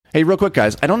Hey, real quick,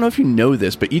 guys, I don't know if you know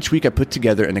this, but each week I put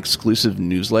together an exclusive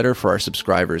newsletter for our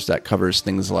subscribers that covers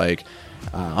things like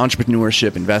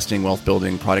entrepreneurship, investing, wealth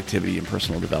building, productivity, and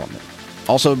personal development.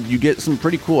 Also, you get some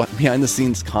pretty cool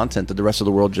behind-the-scenes content that the rest of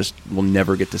the world just will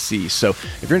never get to see. So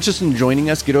if you're interested in joining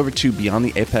us, get over to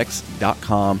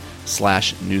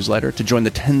beyondtheapex.com/newsletter to join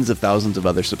the tens of thousands of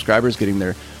other subscribers getting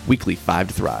their weekly 5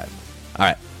 to Thrive. All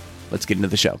right, let's get into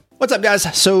the show. What's up,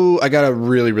 guys? So I got a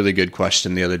really, really good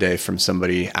question the other day from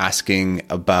somebody asking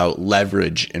about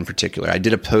leverage in particular. I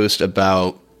did a post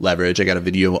about leverage. I got a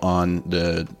video on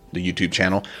the YouTube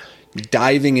channel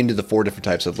diving into the 4 different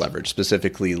types of leverage,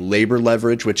 specifically labor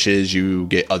leverage, which is you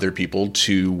get other people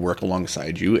to work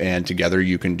alongside you, and together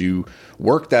you can do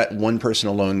work that one person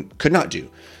alone could not do.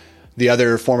 The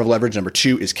other form of leverage, number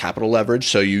 2, is capital leverage.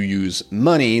 So you use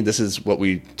money. This is what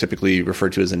we typically refer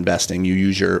to as investing. You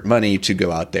use your money to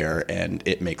go out there and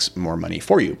it makes more money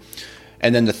for you.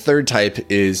 And then the third type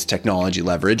is technology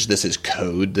leverage. This is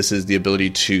code. This is the ability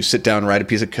to sit down, write a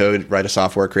piece of code, write a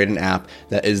software, create an app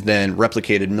that is then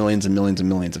replicated millions and millions and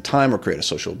millions of times, or create a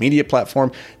social media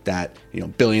platform that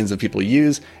billions of people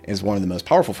use, is one of the most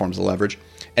powerful forms of leverage.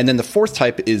 And then the fourth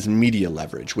type is media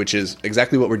leverage, which is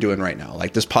exactly what we're doing right now.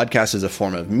 Like, this podcast is a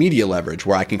form of media leverage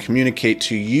where I can communicate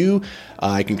to you.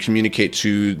 I can communicate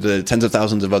to the tens of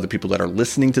thousands of other people that are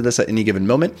listening to this at any given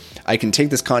moment. I can take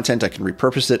this content, I can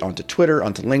repurpose it onto Twitter,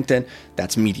 onto LinkedIn.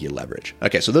 That's media leverage.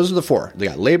 Okay, so those are the 4. They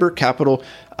got labor, capital,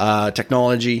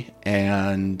 technology,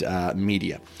 and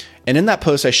media. And in that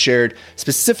post, I shared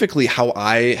specifically how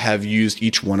I have used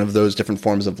each one of those different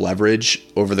forms of leverage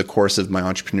over the course of my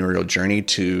entrepreneurial journey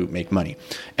to make money.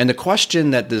 And the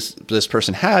question that this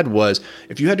person had was,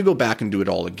 if you had to go back and do it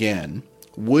all again,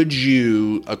 would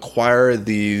you acquire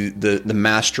the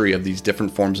mastery of these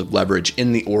different forms of leverage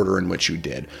in the order in which you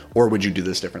did? Or would you do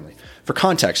this differently? For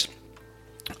context,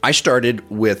 I started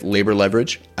with labor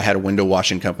leverage. I had a window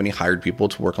washing company, hired people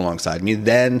to work alongside me.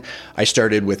 Then I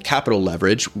started with capital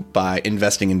leverage by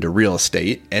investing into real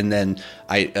estate. And then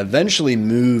I eventually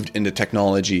moved into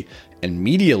technology and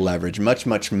media leverage much,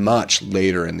 much, much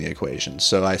later in the equation.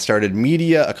 So I started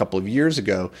media a couple of years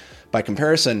ago. By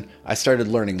comparison, I started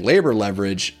learning labor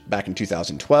leverage back in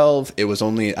 2012. It was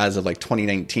only as of like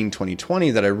 2019,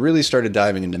 2020 that I really started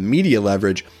diving into media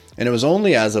leverage. And it was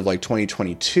only as of like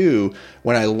 2022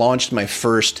 when I launched my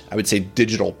first, I would say,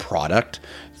 digital product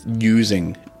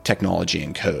using technology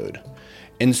and code.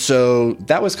 And so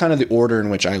that was kind of the order in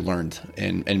which I learned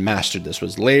and mastered this,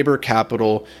 was labor,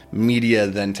 capital, media,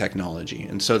 then technology.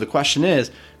 And so the question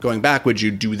is, going back, would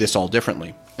you do this all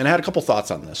differently? And I had a couple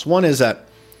thoughts on this. One is that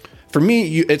for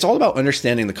me, it's all about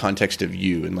understanding the context of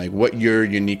you and like what you're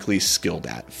uniquely skilled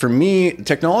at. For me,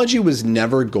 technology was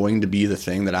never going to be the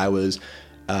thing that I was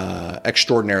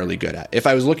extraordinarily good at. If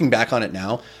I was looking back on it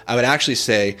now, I would actually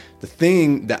say the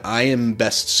thing that I am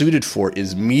best suited for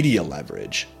is media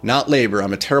leverage, not labor.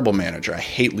 I'm a terrible manager. I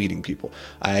hate leading people.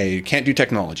 I can't do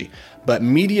technology. But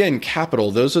media and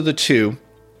capital, those are the 2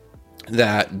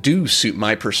 that do suit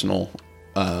my personal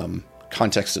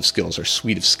context of skills or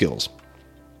suite of skills.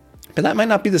 But that might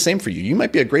not be the same for you. You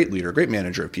might be a great leader, a great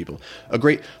manager of people, a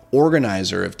great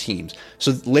organizer of teams.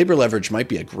 So labor leverage might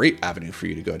be a great avenue for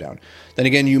you to go down. Then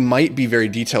again, you might be very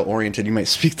detail oriented. You might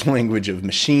speak the language of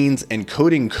machines, and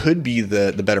coding could be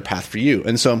the better path for you.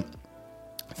 And so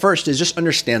first is just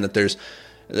understand that there's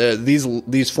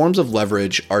these forms of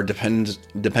leverage are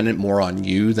dependent more on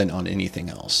you than on anything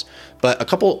else. But a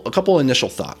couple initial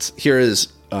thoughts. Here is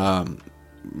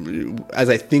as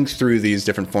I think through these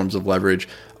different forms of leverage,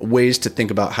 ways to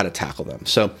think about how to tackle them.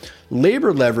 So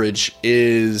labor leverage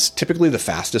is typically the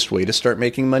fastest way to start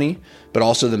making money, but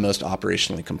also the most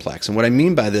operationally complex. And what I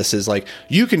mean by this is, like,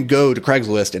 you can go to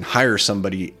Craigslist and hire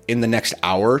somebody in the next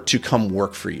hour to come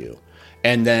work for you.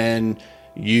 And then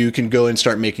you can go and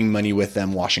start making money with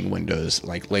them washing windows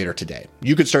like later today.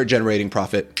 You could start generating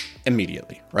profit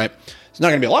immediately, right? It's not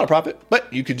going to be a lot of profit,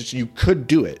 but you could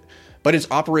do it. But it's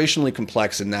operationally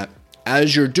complex in that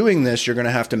as you're doing this, you're going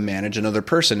to have to manage another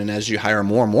person. And as you hire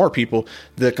more and more people,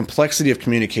 the complexity of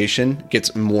communication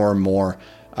gets more and more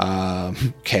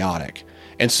chaotic.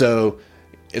 And so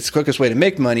it's the quickest way to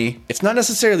make money. It's not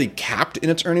necessarily capped in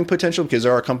its earning potential, because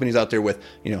there are companies out there with,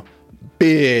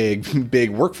 big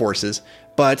workforces,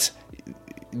 but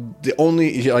the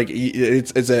only, like,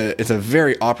 it's a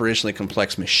very operationally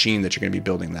complex machine that you're going to be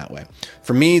building that way.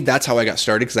 For me, that's how I got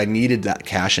started, because I needed that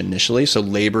cash initially. So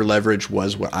labor leverage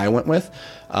was what I went with,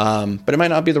 but it might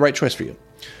not be the right choice for you.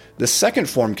 The second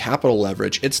form, capital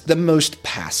leverage, it's the most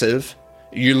passive.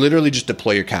 You literally just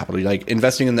deploy your capital, like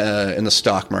investing in the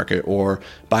stock market or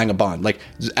buying a bond, like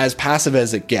as passive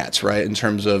as it gets, right? In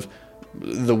terms of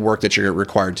the work that you're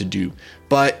required to do.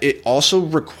 But it also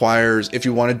requires, if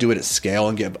you want to do it at scale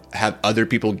and have other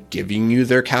people giving you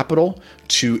their capital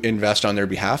to invest on their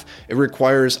behalf, it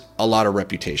requires a lot of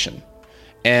reputation.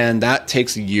 And that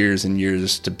takes years and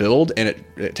years to build, and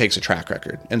it takes a track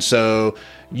record. And so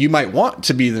you might want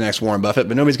to be the next Warren Buffett,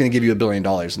 but nobody's going to give you $1 billion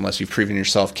unless you've proven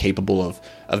yourself capable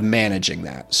of managing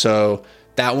that. So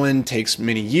that one takes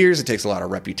many years. It takes a lot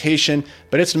of reputation,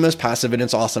 but it's the most passive and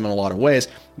it's awesome in a lot of ways.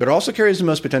 But it also carries the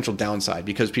most potential downside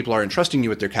because people are entrusting you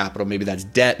with their capital. Maybe that's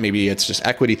debt, maybe it's just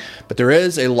equity, but there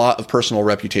is a lot of personal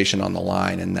reputation on the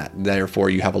line, and that therefore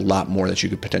you have a lot more that you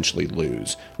could potentially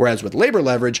lose. Whereas with labor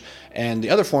leverage and the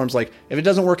other forms, like if it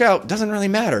doesn't work out, it doesn't really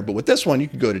matter. But with this one, you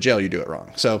could go to jail, you do it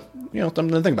wrong. So, something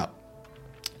to think about.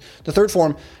 The third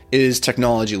form is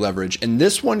technology leverage, and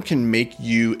this one can make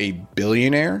you a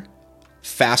billionaire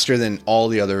faster than all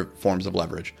the other forms of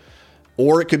leverage,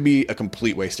 or it could be a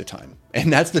complete waste of time.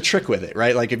 And that's the trick with it,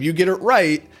 right? Like if you get it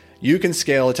right, you can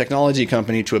scale a technology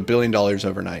company to $1 billion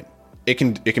overnight. It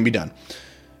can be done.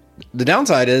 The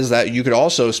downside is that you could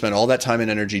also spend all that time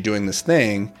and energy doing this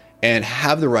thing and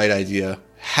have the right idea,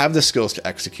 have the skills to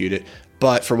execute it,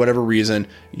 but for whatever reason,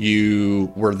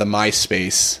 you were the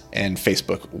MySpace and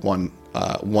Facebook won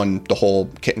the whole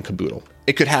kit and caboodle.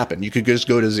 It could happen. You could just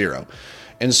go to zero.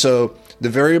 And so the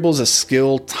variables of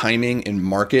skill, timing, and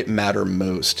market matter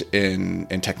most in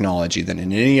technology than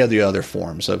in any of the other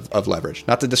forms of leverage.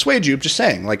 Not to dissuade you, just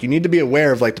saying, like, you need to be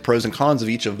aware of like the pros and cons of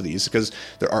each of these because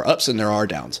there are ups and there are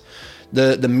downs.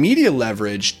 The media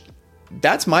leverage,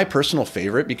 that's my personal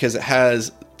favorite because it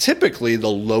has typically the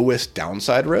lowest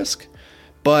downside risk,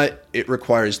 but it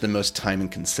requires the most time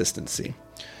and consistency.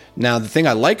 Now, the thing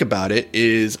I like about it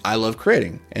is I love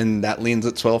creating, and that leans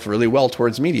itself really well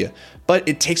towards media, but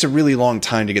it takes a really long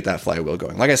time to get that flywheel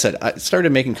going. Like I said, I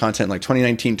started making content like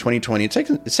 2019, 2020.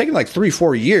 It's taken like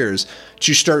 3-4 years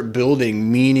to start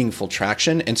building meaningful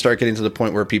traction and start getting to the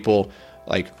point where people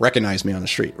like recognize me on the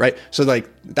street, right? So like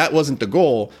that wasn't the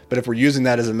goal, but if we're using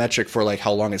that as a metric for like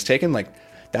how long it's taken, like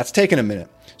that's taken a minute.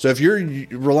 So if you're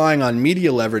relying on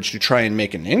media leverage to try and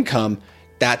make an income,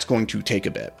 that's going to take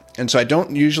a bit. And so I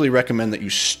don't usually recommend that you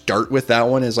start with that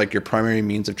one as like your primary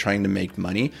means of trying to make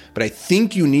money, but I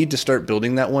think you need to start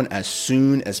building that one as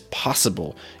soon as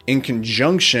possible in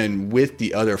conjunction with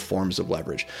the other forms of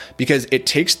leverage, because it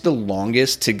takes the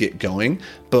longest to get going,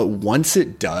 but once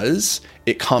it does,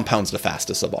 it compounds the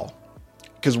fastest of all.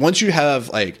 Because once you have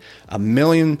like 1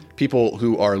 million people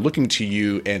who are looking to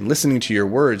you and listening to your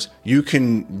words, you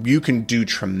can do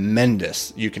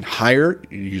tremendous. You can hire,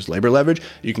 you use labor leverage,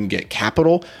 you can get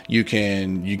capital, you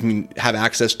can have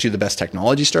access to the best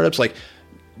technology startups. Like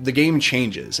the game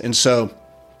changes. And so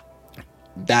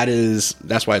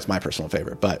that's why it's my personal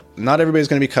favorite. But not everybody's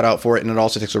going to be cut out for it, and it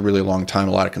also takes a really long time,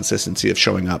 a lot of consistency of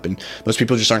showing up, and most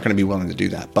people just aren't going to be willing to do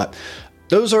that. But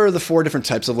those are the 4 different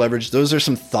types of leverage. Those are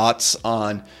some thoughts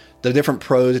on the different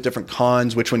pros, the different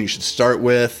cons, which one you should start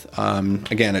with.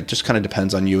 Again, it just kind of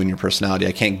depends on you and your personality.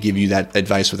 I can't give you that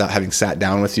advice without having sat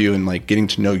down with you and like getting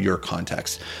to know your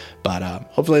context. But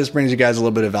hopefully this brings you guys a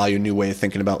little bit of value, a new way of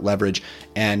thinking about leverage,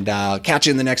 and catch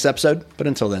you in the next episode. But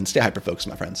until then, stay hyper-focused,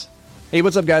 my friends. Hey,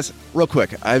 what's up, guys? Real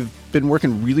quick, I've been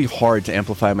working really hard to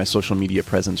amplify my social media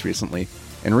presence recently,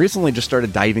 and recently just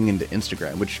started diving into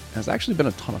Instagram, which has actually been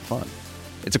a ton of fun.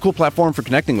 It's a cool platform for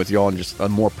connecting with you all in just a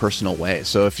more personal way.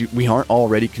 So if we aren't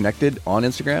already connected on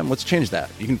Instagram, let's change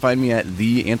that. You can find me at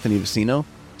 @TheAnthonyVicino.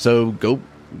 So go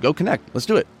connect. Let's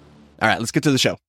do it. All right, let's get to the show.